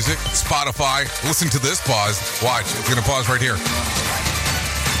 Apple Music, Spotify. Listen to this pause. Watch. It's going to pause right here.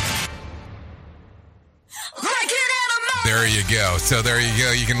 There you go. So there you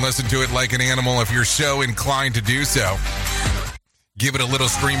go. You can listen to it like an animal if you're so inclined to do so. Give it a little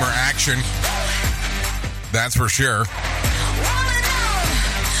streamer action. That's for sure.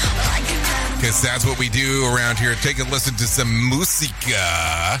 Because that's what we do around here. Take a listen to some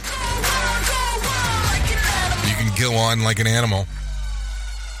musica. You can go on like an animal.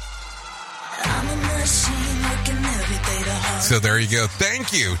 So there you go.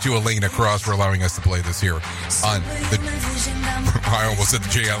 Thank you to Elena Cross for allowing us to play this here on the, I almost said the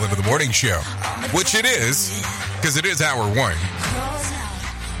Jay Allen of the Morning Show, which it is, because it is hour one.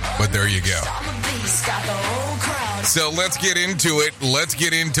 But there you go. So let's get into it. Let's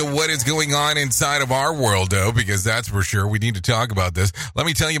get into what is going on inside of our world, though, because that's for sure. We need to talk about this. Let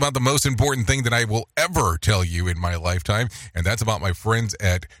me tell you about the most important thing that I will ever tell you in my lifetime, and that's about my friends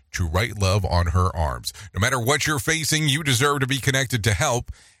at To Write Love on Her Arms. No matter what you're facing, you deserve to be connected to help.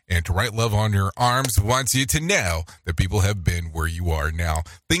 And To Write Love on Your Arms wants you to know that people have been where you are now.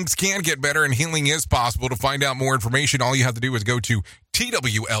 Things can get better and healing is possible. To find out more information, all you have to do is go to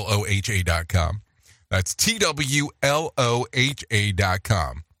TWLOHA.com. That's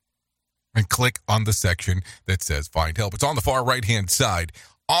TWLOHA.com. And click on the section that says Find Help. It's on the far right-hand side.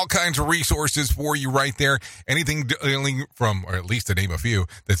 All kinds of resources for you right there. Anything dealing from, or at least to name a few,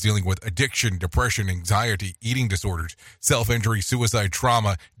 that's dealing with addiction, depression, anxiety, eating disorders, self-injury, suicide,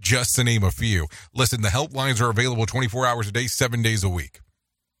 trauma, just to name a few. Listen, the helplines are available 24 hours a day, 7 days a week.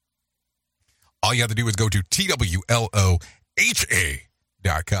 All you have to do is go to TWLOHA.com.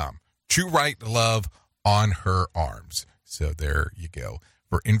 To Write Love on Her Arms. So there you go.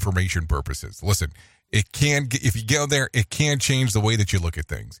 For information purposes. Listen, it can, if you go there, it can change the way that you look at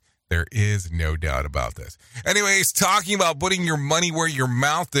things. There is no doubt about this. Anyways, talking about putting your money where your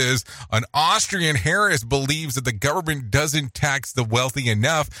mouth is, an Austrian heiress believes that the government doesn't tax the wealthy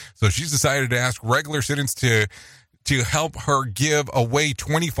enough, so she's decided to ask regular citizens to help her give away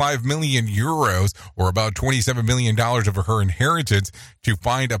 25 million euros, or about $27 million of her inheritance, to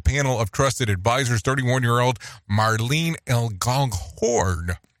find a panel of trusted advisors. 31-year-old Marlene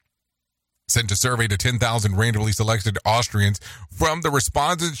Elgonghorn sent a survey to 10,000 randomly selected Austrians. From the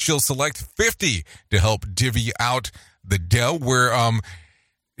respondents, she'll select 50 to help divvy out the dough. Where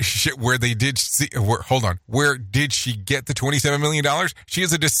did she get the $27 million? She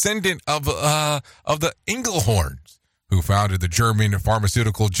is a descendant of the Engelhorns, who founded the German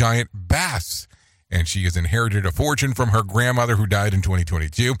pharmaceutical giant BASF, and she has inherited a fortune from her grandmother, who died in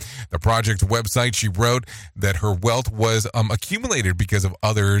 2022. The project's website, she wrote that her wealth was accumulated because of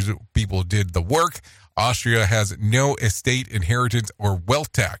others people did the work. Austria has no estate, inheritance, or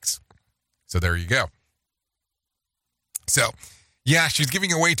wealth tax. So there you go. So, yeah, she's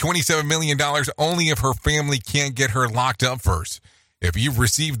giving away $27 million only if her family can't get her locked up first. If you've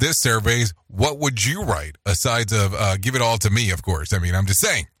received this surveys, what would you write? Aside of give it all to me, of course. I mean, I'm just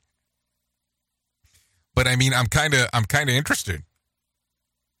saying. But I mean, I'm kind of interested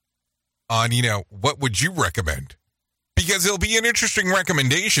on, what would you recommend? because it'll be an interesting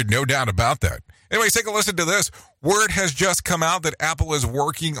recommendation, no doubt about that. Anyways, take a listen to this. Word has just come out that Apple is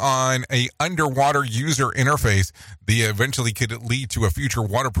working on a underwater user interface that eventually could lead to a future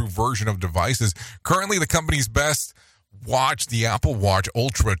waterproof version of devices. Currently, the company's best watch, the Apple Watch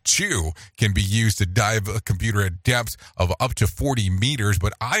Ultra 2, can be used to dive a computer at depths of up to 40 meters,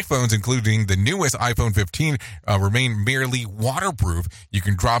 but iPhones, including the newest iPhone 15, remain merely waterproof. You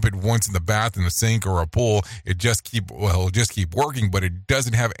can drop it once in the bath, in the sink, or a pool. It'll just keep working, but it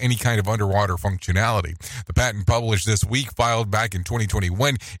doesn't have any kind of underwater functionality. The patent published this week, filed back in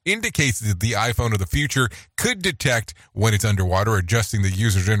 2021, indicates that the iPhone of the future could detect when it's underwater, adjusting the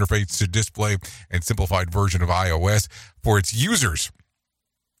user's interface to display a simplified version of iOS for its users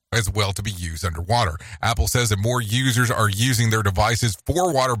as well to be used underwater. Apple says that more users are using their devices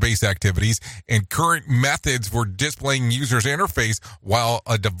for water-based activities, and current methods for displaying users' interface while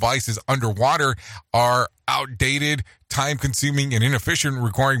a device is underwater are outdated, time-consuming, and inefficient,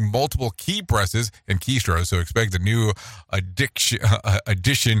 requiring multiple key presses and keystrokes. So expect a new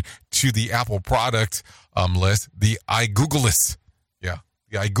addition to the Apple product list, the iGoogleist. Yeah,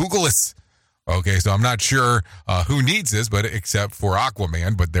 the iGoogleist. Okay, so I'm not sure who needs this, but except for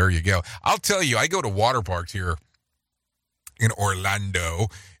Aquaman, but there you go. I'll tell you, I go to water parks here in Orlando,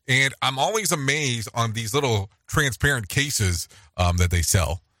 and I'm always amazed on these little transparent cases that they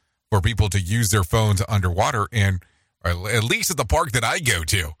sell for people to use their phones underwater, and at least at the park that I go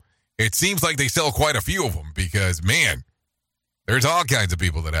to, it seems like they sell quite a few of them because, man, there's all kinds of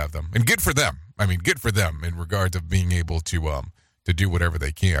people that have them, and good for them. I mean, good for them in regards of being able to do whatever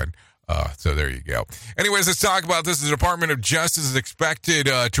they can. So there you go. Anyways, let's talk about this. The Department of Justice is expected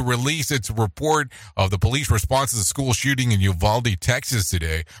to release its report of the police response to the school shooting in Uvalde, Texas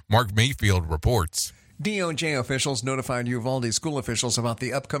today. Mark Mayfield reports. DOJ officials notified Uvalde school officials about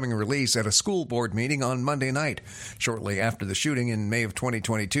the upcoming release at a school board meeting on Monday night. Shortly after the shooting in May of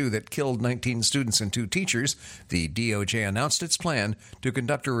 2022 that killed 19 students and 2 teachers, the DOJ announced its plan to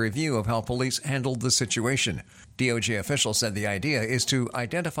conduct a review of how police handled the situation. DOJ officials said the idea is to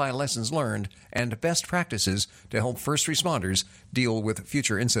identify lessons learned and best practices to help first responders deal with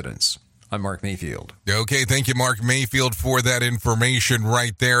future incidents. I'm Mark Mayfield. Okay, thank you, Mark Mayfield, for that information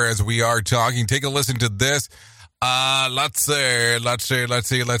right there as we are talking. Take a listen to this. Let's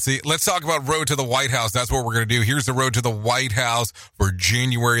talk about Road to the White House. That's what we're going to do. Here's the Road to the White House for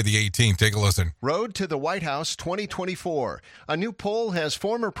January the 18th. Take a listen. Road to the White House 2024. A new poll has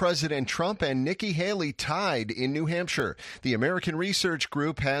former President Trump and Nikki Haley tied in New Hampshire. The American Research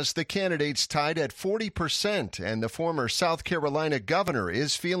Group has the candidates tied at 40%, and the former South Carolina governor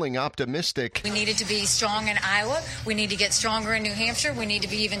is feeling optimistic. We needed to be strong in Iowa. We need to get stronger in New Hampshire. We need to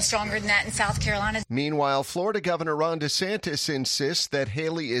be even stronger than that in South Carolina. Meanwhile, Florida Governor Ron DeSantis insists that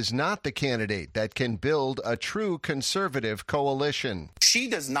Haley is not the candidate that can build a true conservative coalition. She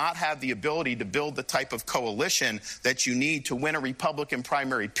does not have the ability to build the type of coalition that you need to win a Republican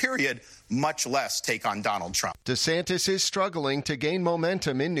primary, period, much less take on Donald Trump. DeSantis is struggling to gain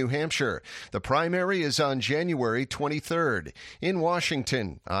momentum in New Hampshire. The primary is on January 23rd. In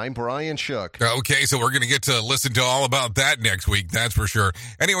Washington, I'm Brian Shook. Okay, so we're going to get to listen to all about that next week, that's for sure.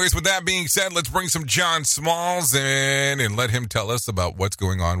 Anyways, with that being said, let's bring some John Smalls in and let him tell us about what's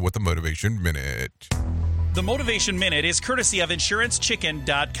going on with the Motivation Minute. The Motivation Minute is courtesy of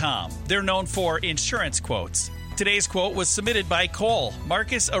InsuranceChicken.com. They're known for insurance quotes. Today's quote was submitted by Cole.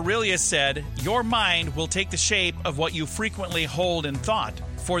 Marcus Aurelius said, "Your mind will take the shape of what you frequently hold in thought,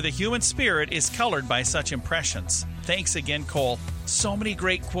 for the human spirit is colored by such impressions." Thanks again, Cole. So many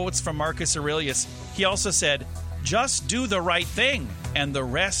great quotes from Marcus Aurelius. He also said, "Just do the right thing, and the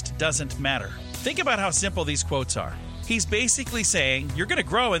rest doesn't matter." Think about how simple these quotes are. He's basically saying you're going to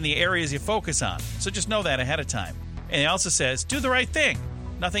grow in the areas you focus on, so just know that ahead of time. And he also says, do the right thing.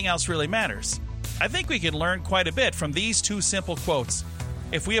 Nothing else really matters. I think we can learn quite a bit from these 2 simple quotes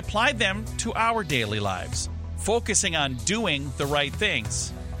if we applied them to our daily lives, focusing on doing the right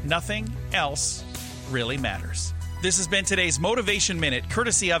things. Nothing else really matters. This has been today's Motivation Minute,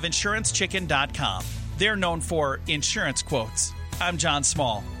 courtesy of InsuranceChicken.com. They're known for insurance quotes. I'm John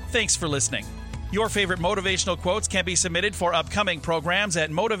Small. Thanks for listening. Your favorite motivational quotes can be submitted for upcoming programs at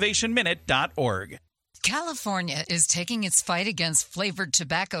motivationminute.org. California is taking its fight against flavored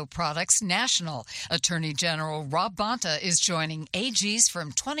tobacco products national. Attorney General Rob Bonta is joining AGs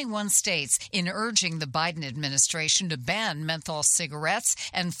from 21 states in urging the Biden administration to ban menthol cigarettes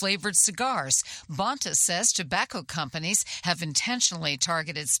and flavored cigars. Bonta says tobacco companies have intentionally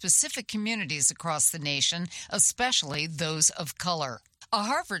targeted specific communities across the nation, especially those of color. A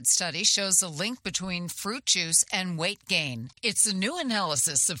Harvard study shows a link between fruit juice and weight gain. It's a new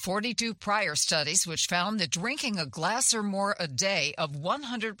analysis of 42 prior studies which found that drinking a glass or more a day of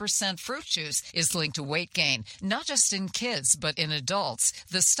 100% fruit juice is linked to weight gain, not just in kids, but in adults.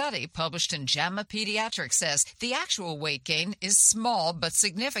 The study, published in JAMA Pediatrics, says the actual weight gain is small but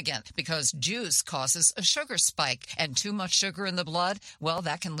significant because juice causes a sugar spike, and too much sugar in the blood, well,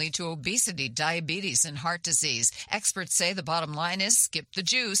 that can lead to obesity, diabetes, and heart disease. Experts say the bottom line is skip the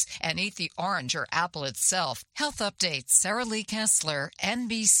juice and eat the orange or apple itself. Health updates, Sarah Lee Kessler,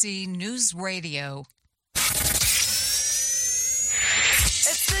 NBC News Radio.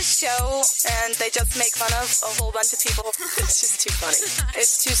 It's this show, and they just make fun of a whole bunch of people. It's just too funny.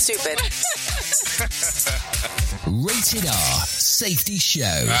 It's too stupid. Rated R Safety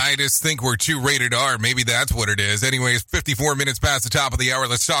Show. I just think we're too rated R. Maybe that's what it is. Anyways, 54 minutes past the top of the hour.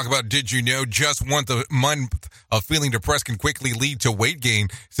 Let's talk about Did You Know? Just 1 month of feeling depressed can quickly lead to weight gain,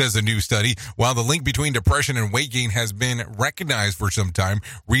 says a new study. While the link between depression and weight gain has been recognized for some time,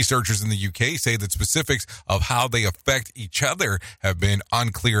 researchers in the UK say that specifics of how they affect each other have been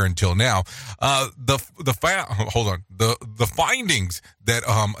unclear until now. The findings that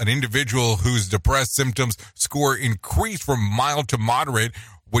an individual whose depressed symptoms score increased from mild to moderate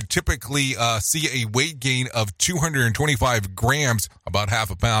would typically see a weight gain of 225 grams, about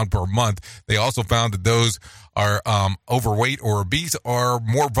half a pound per month. They also found that those are overweight or obese are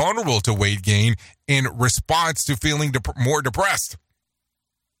more vulnerable to weight gain in response to feeling more depressed.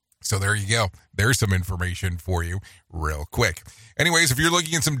 So there you go. There's some information for you real quick. Anyways, if you're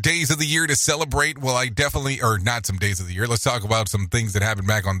looking at some days of the year to celebrate, well, not some days of the year. Let's talk about some things that happened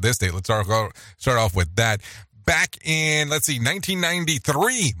back on this day. Let's start off with that. Back in,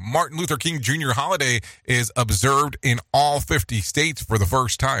 1993, Martin Luther King Jr. holiday is observed in all 50 states for the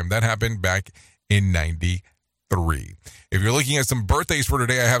first time. That happened back in 93. If you're looking at some birthdays for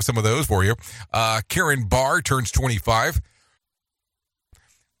today, I have some of those for you. Karen Barr turns 25.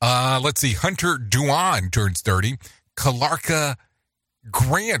 Hunter Duan turns 30. Kalarka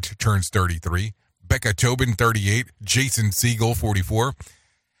Grant turns 33. Becca Tobin, 38. Jason Siegel, 44.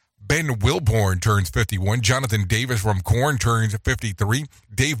 Ben Wilborn turns 51. Jonathan Davis from Korn turns 53.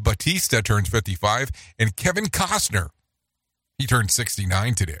 Dave Bautista turns 55. And Kevin Costner, he turns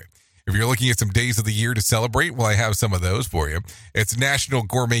 69 today. If you're looking at some days of the year to celebrate, well, I have some of those for you. It's National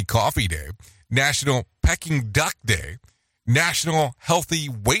Gourmet Coffee Day, National Peking Duck Day, National Healthy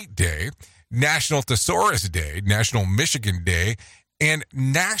Weight Day, National Thesaurus Day, National Michigan Day, and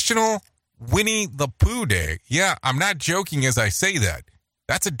National Winnie the Pooh Day. Yeah, I'm not joking as I say that.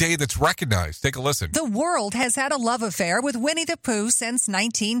 That's a day that's recognized. Take a listen. The world has had a love affair with Winnie the Pooh since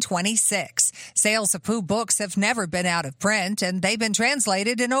 1926. Sales of Pooh books have never been out of print, and they've been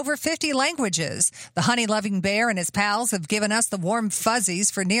translated in over 50 languages. The honey-loving bear and his pals have given us the warm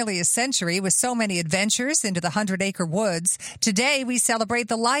fuzzies for nearly a century with so many adventures into the 100-acre woods. Today, we celebrate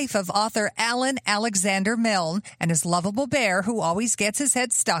the life of author Alan Alexander Milne and his lovable bear who always gets his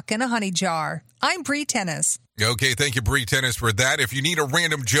head stuck in a honey jar. I'm Bree Tennis. Okay, thank you, Bree Tennis, for that. If you need a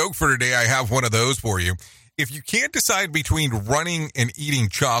random joke for today, I have one of those for you. If you can't decide between running and eating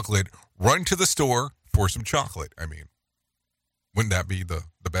chocolate, run to the store for some chocolate. I mean, wouldn't that be the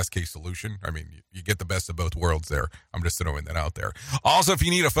best case solution? I mean, you get the best of both worlds there. I'm just throwing that out there. Also, if you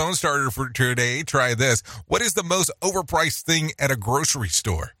need a phone starter for today, try this. What is the most overpriced thing at a grocery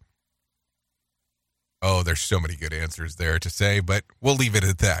store? Oh, there's so many good answers there to say, but we'll leave it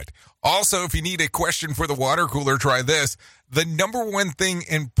at that. Also, if you need a question for the water cooler, try this. The number one thing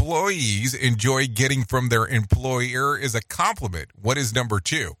employees enjoy getting from their employer is a compliment. What is number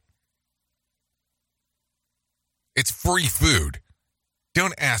two? It's free food.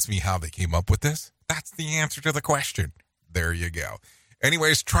 Don't ask me how they came up with this. That's the answer to the question. There you go.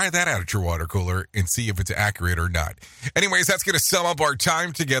 Anyways, try that out at your water cooler and see if it's accurate or not. Anyways, that's going to sum up our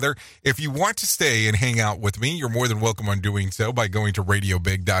time together. If you want to stay and hang out with me, you're more than welcome on doing so by going to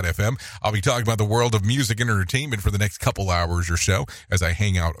radiobig.fm. I'll be talking about the world of music and entertainment for the next couple hours or so as I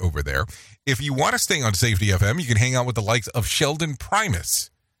hang out over there. If you want to stay on Safety FM, you can hang out with the likes of Sheldon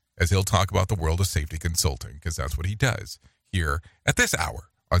Primus as he'll talk about the world of safety consulting because that's what he does here at this hour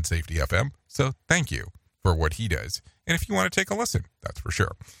on Safety FM. So thank you for what he does. And if you want to take a listen, that's for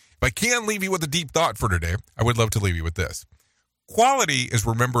sure. If I can leave you with a deep thought for today, I would love to leave you with this. Quality is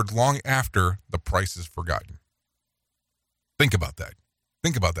remembered long after the price is forgotten. Think about that.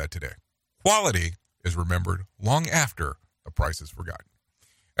 Think about that today. Quality is remembered long after the price is forgotten.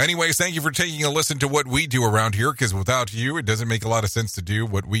 Anyways, thank you for taking a listen to what we do around here, because without you, it doesn't make a lot of sense to do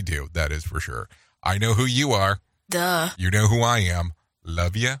what we do. That is for sure. I know who you are. Duh. You know who I am.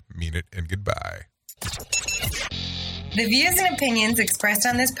 Love ya, mean it, and goodbye. The views and opinions expressed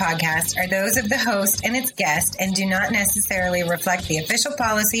on this podcast are those of the host and its guest and do not necessarily reflect the official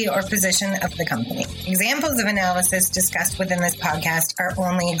policy or position of the company. Examples of analysis discussed within this podcast are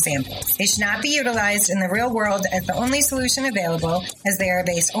only examples. They should not be utilized in the real world as the only solution available, as they are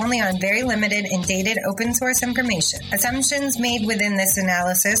based only on very limited and dated open source information. Assumptions made within this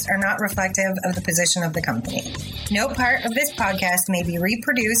analysis are not reflective of the position of the company. No part of this podcast may be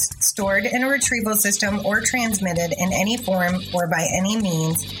reproduced, stored in a retrieval system, or transmitted in any form or by any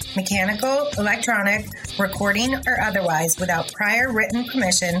means, mechanical, electronic, recording, or otherwise, without prior written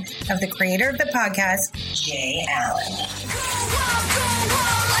permission of the creator of the podcast, Jay Allen.